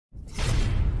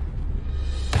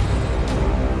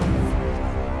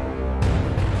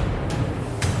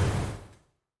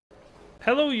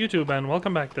Hello YouTube and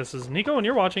welcome back. This is Nico and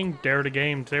you're watching Dare to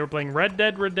Game. Today we're playing Red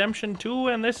Dead Redemption 2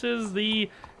 and this is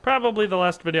probably the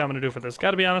last video I'm going to do for this.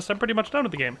 Gotta be honest, I'm pretty much done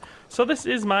with the game. So this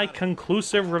is my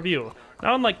conclusive review.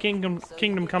 Now unlike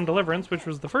Kingdom Come Deliverance, which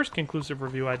was the first conclusive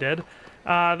review I did,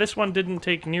 this one didn't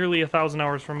take nearly 1,000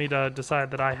 hours for me to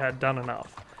decide that I had done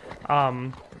enough.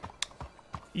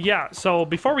 Yeah, so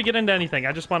before we get into anything,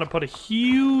 I just want to put a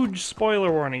huge spoiler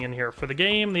warning in here for the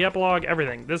game, the epilogue,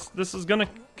 everything. This is gonna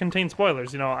contain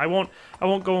spoilers. You know, I won't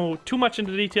go too much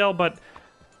into detail, but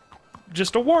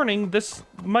just a warning: this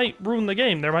might ruin the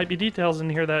game. There might be details in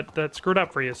here that screwed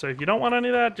up for you. So if you don't want any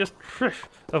of that, just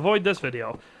avoid this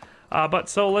video.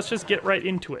 So let's just get right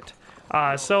into it.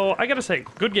 So I gotta say,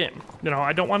 good game. You know,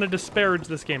 I don't want to disparage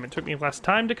this game. It took me less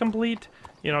time to complete.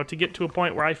 You know, to get to a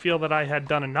point where I feel that I had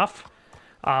done enough.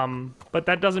 But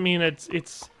that doesn't mean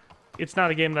it's not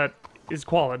a game that is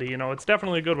quality, you know, it's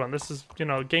definitely a good one. This is, you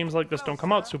know, games like this don't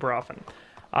come out super often.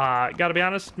 Gotta be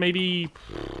honest, maybe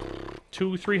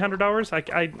 200-300 hours.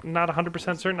 I'm not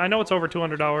 100% certain. I know it's over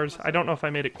 200 hours. I don't know if I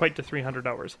made it quite to 300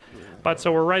 hours. But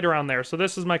so we're right around there. So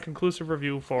this is my conclusive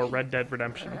review for Red Dead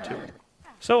Redemption 2.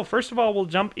 So first of all, we'll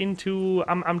jump into,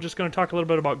 I'm just going to talk a little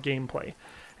bit about gameplay.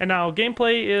 And now,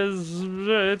 gameplay is,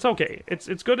 it's okay.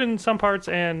 It's good in some parts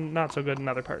and not so good in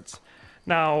other parts.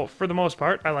 Now, for the most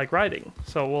part, I like riding,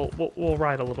 so we'll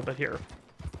ride a little bit here.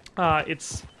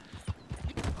 Let's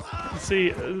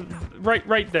see,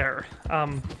 right there.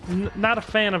 Not a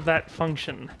fan of that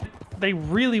function. They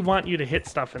really want you to hit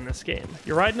stuff in this game.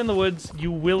 You're riding in the woods,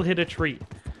 you will hit a tree.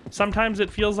 Sometimes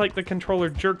it feels like the controller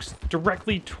jerks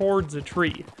directly towards a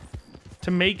tree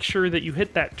to make sure that you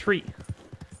hit that tree.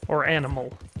 Or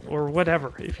animal, or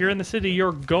whatever. If you're in the city,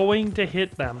 you're going to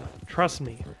hit them. Trust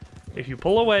me. If you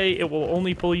pull away, it will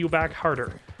only pull you back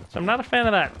harder. So I'm not a fan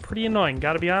of that. Pretty annoying,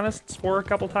 gotta be honest. Swore a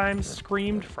couple times,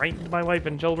 screamed, frightened my wife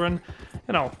and children.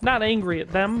 You know, not angry at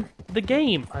them. The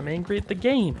game. I'm angry at the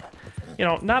game. You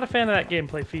know, not a fan of that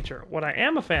gameplay feature. What I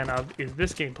am a fan of is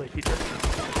this gameplay feature.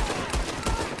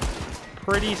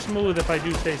 Pretty smooth if I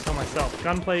do say so myself.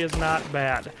 Gunplay is not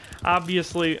bad.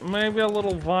 Obviously, maybe a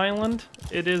little violent.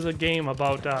 It is a game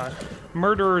about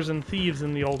murderers and thieves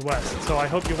in the Old West, so I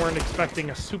hope you weren't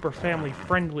expecting a super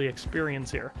family-friendly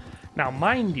experience here. Now,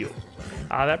 mind you,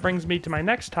 that brings me to my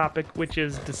next topic, which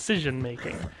is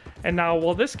decision-making. And now,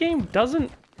 while this game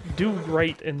doesn't do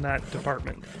great in that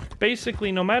department,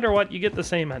 basically, no matter what, you get the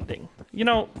same ending. You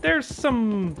know, there's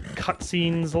some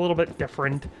cutscenes a little bit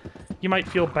different. You might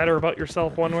feel better about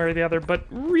yourself one way or the other, but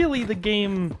really the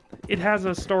game, it has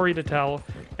a story to tell,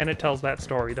 and it tells that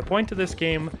story. The point of this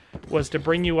game was to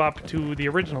bring you up to the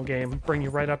original game, bring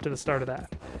you right up to the start of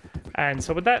that. And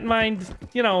so with that in mind,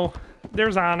 you know,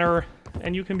 there's honor,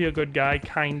 and you can be a good guy,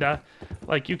 kinda.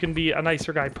 Like, you can be a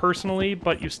nicer guy personally,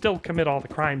 but you still commit all the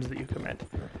crimes that you commit.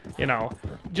 You know,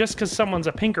 just because someone's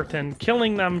a Pinkerton,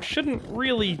 killing them shouldn't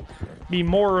really be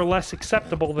more or less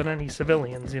acceptable than any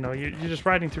civilians. You know, you're just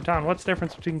riding through town. What's the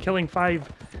difference between killing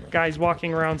 5 guys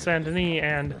walking around Saint Denis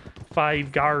and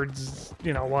 5 guards,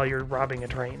 you know, while you're robbing a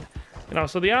train? You know,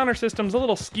 so the honor system's a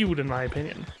little skewed in my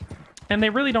opinion. And they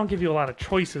really don't give you a lot of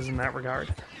choices in that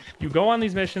regard. You go on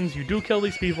these missions, you do kill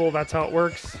these people, that's how it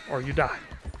works, or you die.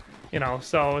 You know,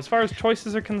 so as far as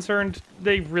choices are concerned,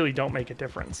 they really don't make a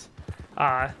difference.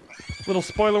 Little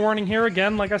spoiler warning here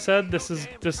again, like I said,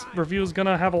 this review is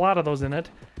gonna have a lot of those in it.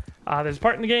 There's a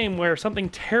part in the game where something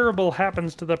terrible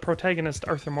happens to the protagonist,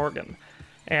 Arthur Morgan.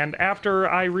 And after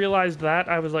I realized that,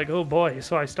 I was like, oh boy,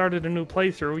 so I started a new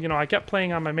playthrough. You know, I kept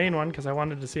playing on my main one because I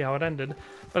wanted to see how it ended.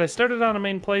 But I started on a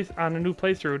new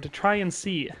playthrough to try and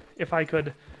see if I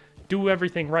could do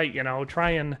everything right, you know,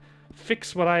 try and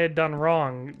fix what I had done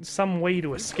wrong, some way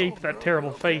to escape that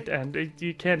terrible fate, and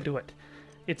you can't do it.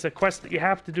 It's a quest that you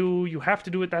have to do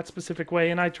it that specific way,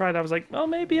 and I tried, I was like, well,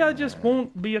 maybe I just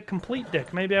won't be a complete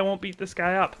dick, maybe I won't beat this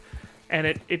guy up. And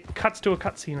it cuts to a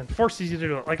cutscene and forces you to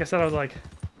do it. Like I said, I was like,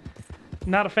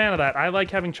 not a fan of that. I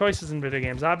like having choices in video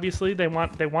games. Obviously, they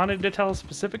wanted to tell a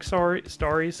specific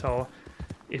story, so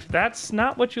if that's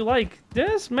not what you like,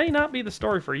 this may not be the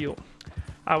story for you.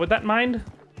 With that in mind,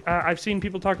 I've seen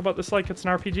people talk about this like it's an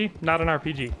RPG. Not an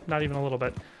RPG, not even a little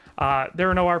bit. There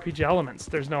are no RPG elements.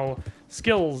 There's no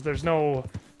skills. There's no...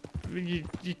 You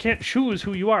can't choose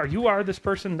who you are. You are this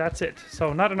person, that's it.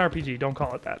 So not an RPG, don't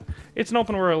call it that. It's an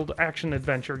open world action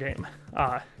adventure game.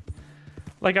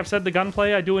 Like I've said, the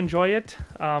gunplay, I do enjoy it.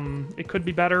 It could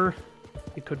be better.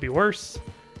 It could be worse.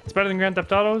 It's better than Grand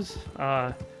Theft Auto's.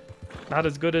 Not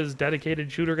as good as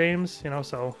dedicated shooter games, you know,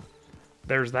 so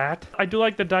there's that. I do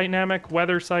like the dynamic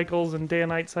weather cycles and day and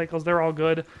night cycles. They're all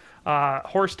good.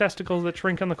 Horse testicles that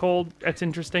shrink in the cold, that's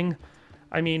interesting.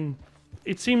 I mean,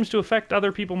 it seems to affect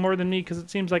other people more than me because it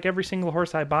seems like every single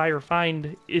horse I buy or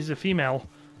find is a female.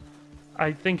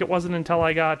 I think it wasn't until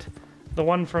I got the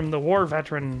one from the war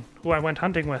veteran who I went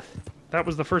hunting with. That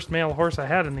was the first male horse I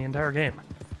had in the entire game.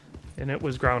 And it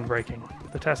was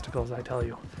groundbreaking. The testicles, I tell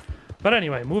you. But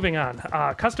anyway, moving on.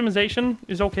 Customization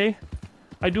is okay.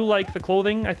 I do like the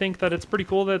clothing. I think that it's pretty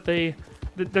cool that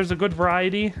there's a good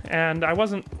variety. And I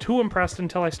wasn't too impressed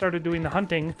until I started doing the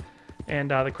hunting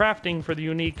and the crafting for the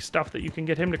unique stuff that you can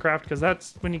get him to craft, because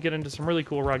that's when you get into some really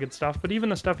cool rugged stuff. But even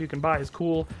the stuff you can buy is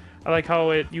cool. I like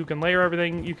how you can layer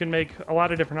everything. You can make a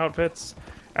lot of different outfits.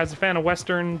 As a fan of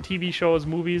Western TV shows,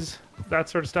 movies, that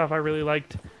sort of stuff, I really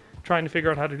liked trying to figure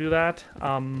out how to do that.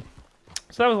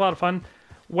 So that was a lot of fun.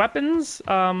 Weapons,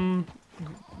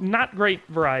 not great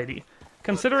variety.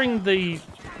 Considering the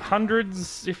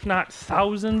hundreds, if not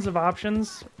thousands of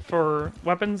options for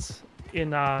weapons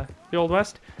in the Old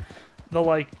West, the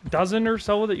like dozen or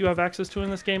so that you have access to in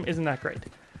this game isn't that great.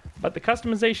 But the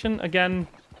customization, again,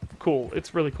 cool.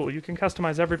 It's really cool. You can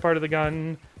customize every part of the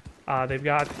gun. They've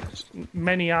got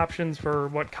many options for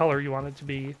what color you want it to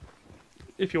be.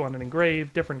 If you want it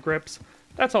engraved, different grips,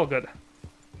 that's all good.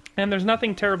 And there's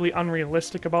nothing terribly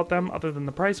unrealistic about them other than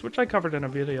the price, which I covered in a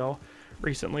video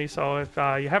recently. So if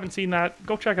you haven't seen that,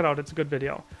 go check it out. It's a good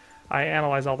video. I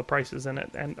analyze all the prices in it,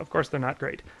 and of course they're not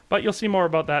great. But you'll see more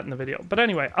about that in the video. But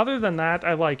anyway, other than that,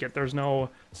 I like it. There's no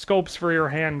scopes for your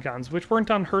handguns, which weren't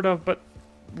unheard of, but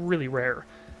really rare.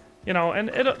 You know, and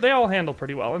they all handle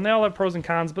pretty well, and they all have pros and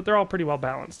cons, but they're all pretty well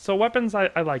balanced. So weapons I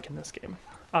like in this game.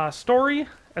 Story,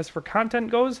 as for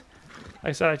content goes, like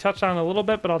I said, I touched on it a little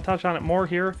bit, but I'll touch on it more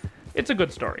here. It's a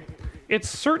good story. It's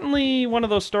certainly one of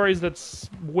those stories that's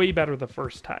way better the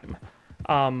first time.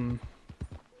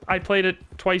 I played it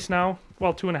twice now.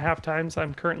 Well, 2.5 times.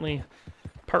 I'm currently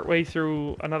partway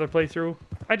through another playthrough.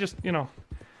 I just, you know,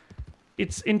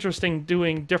 it's interesting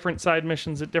doing different side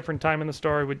missions at different time in the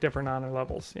story with different honor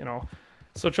levels, you know.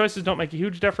 So choices don't make a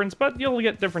huge difference, but you'll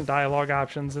get different dialogue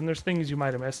options, and there's things you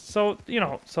might have missed. So, you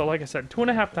know, so like I said,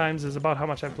 2.5 times is about how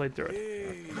much I've played through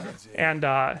it. And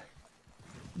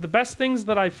the best things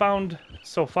that I found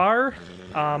so far,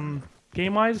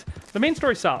 game-wise, the main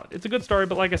story's solid. It's a good story,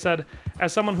 but like I said,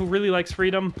 as someone who really likes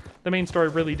freedom, the main story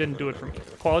really didn't do it for me.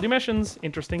 Quality missions,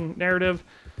 interesting narrative,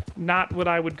 not what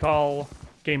I would call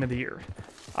game of the year.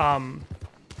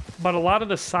 But a lot of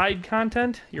the side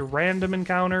content, your random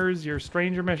encounters, your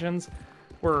stranger missions,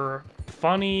 were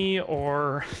funny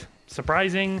or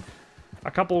surprising. A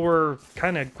couple were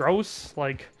kind of gross,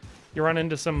 like you run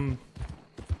into some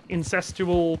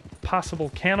incestual possible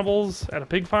cannibals at a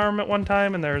pig farm at one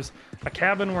time, and there's a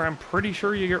cabin where I'm pretty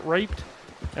sure you get raped.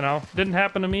 You know, didn't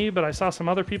happen to me, but I saw some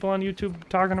other people on YouTube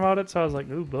talking about it, so I was like,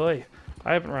 oh boy,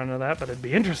 I haven't run into that, but it'd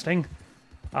be interesting.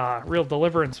 Real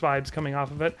Deliverance vibes coming off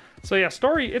of it. So yeah,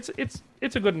 story, it's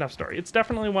a good enough story. It's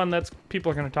definitely one that's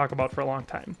people are going to talk about for a long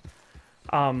time.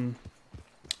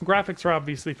 Graphics are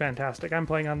obviously fantastic. I'm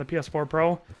playing on the PS4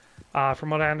 Pro. From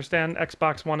what I understand,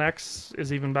 Xbox One X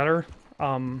is even better.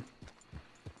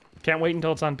 Can't wait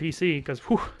until it's on PC, because,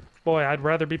 boy, I'd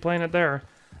rather be playing it there.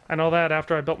 I know that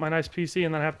after I built my nice PC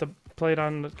and then have to play it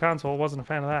on the console. Wasn't a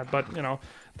fan of that, but, you know,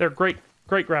 they're great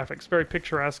graphics, very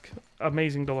picturesque,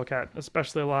 amazing to look at,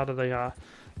 especially a lot of the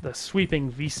sweeping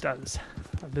vistas.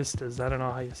 I don't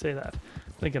know how you say that.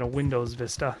 I'm thinking of Windows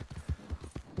Vista.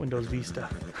 Windows Vista.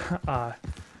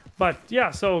 But, yeah,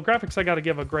 so graphics I gotta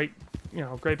give a great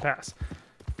pass.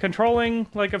 Controlling,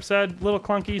 like I've said, a little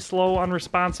clunky, slow,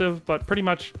 unresponsive, but pretty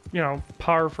much, you know,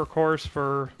 par for course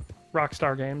for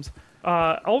Rockstar Games.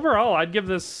 Overall, I'd give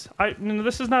this...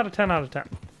 this is not a 10 out of 10.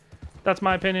 That's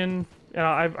my opinion. You know,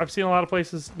 I've seen a lot of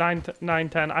places 9,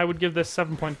 10. I would give this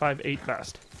 7.5, 8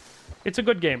 best. It's a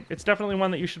good game. It's definitely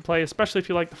one that you should play, especially if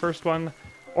you like the first one,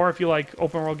 or if you like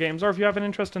open world games, or if you have an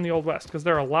interest in the Old West, because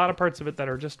there are a lot of parts of it that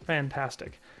are just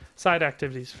fantastic. Side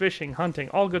activities, fishing, hunting,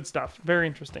 all good stuff. Very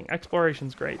interesting.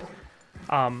 Exploration's great.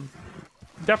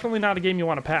 Definitely not a game you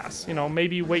want to pass. You know,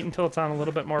 maybe wait until it's on a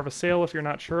little bit more of a sale if you're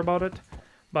not sure about it.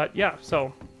 But yeah,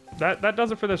 so that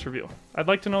does it for this review. I'd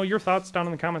like to know your thoughts down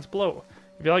in the comments below.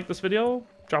 If you like this video,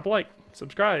 drop a like,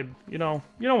 subscribe. You know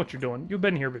what you're doing. You've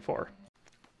been here before.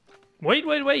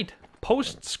 Wait.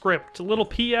 Postscript. A little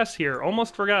PS here.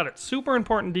 Almost forgot it. Super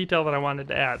important detail that I wanted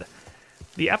to add.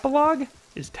 The epilogue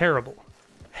is terrible.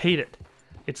 Hate it.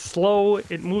 It's slow.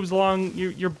 It moves along.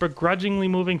 You're begrudgingly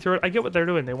moving through it. I get what they're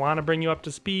doing. They want to bring you up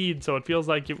to speed, so it feels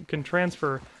like you can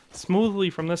transfer smoothly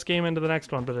from this game into the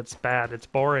next one, but it's bad. It's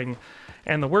boring.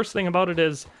 And the worst thing about it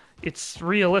is it's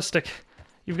realistic.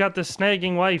 You've got this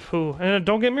snagging wife who, and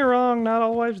don't get me wrong, not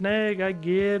all wives nag. I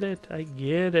get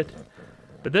it.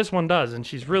 But this one does, and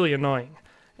she's really annoying.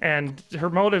 and her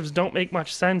motives don't make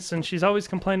much sense, and she's always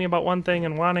complaining about one thing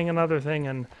and wanting another thing,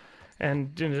 and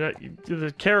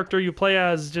the character you play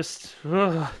as just,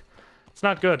 ugh, it's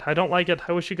not good. I don't like it.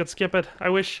 I wish you could skip it. I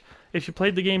wish if you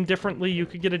played the game differently, you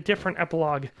could get a different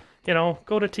epilogue. You know,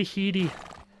 go to Tahiti.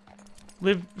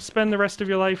 Spend the rest of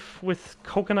your life with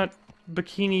coconut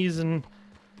bikinis and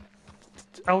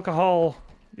alcohol,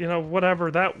 you know,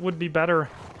 whatever. That would be better.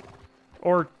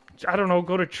 Or, I don't know,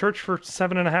 go to church for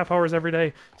 7.5 hours every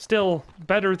day. Still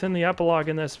better than the epilogue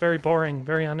in this. Very boring,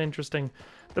 very uninteresting.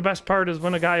 The best part is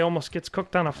when a guy almost gets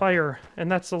cooked on a fire,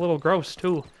 and that's a little gross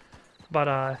too.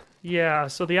 But, yeah,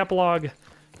 so the epilogue,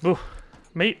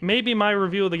 maybe my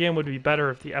review of the game would be better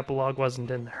if the epilogue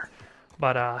wasn't in there.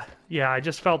 But, yeah, I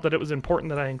just felt that it was important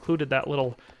that I included that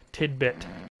little tidbit.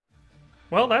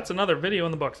 Well, that's another video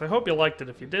in the books. I hope you liked it.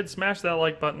 If you did, smash that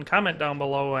like button, comment down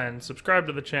below, and subscribe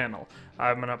to the channel.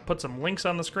 I'm going to put some links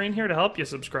on the screen here to help you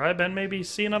subscribe and maybe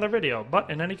see another video.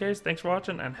 But in any case, thanks for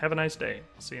watching, and have a nice day.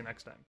 I'll see you next time.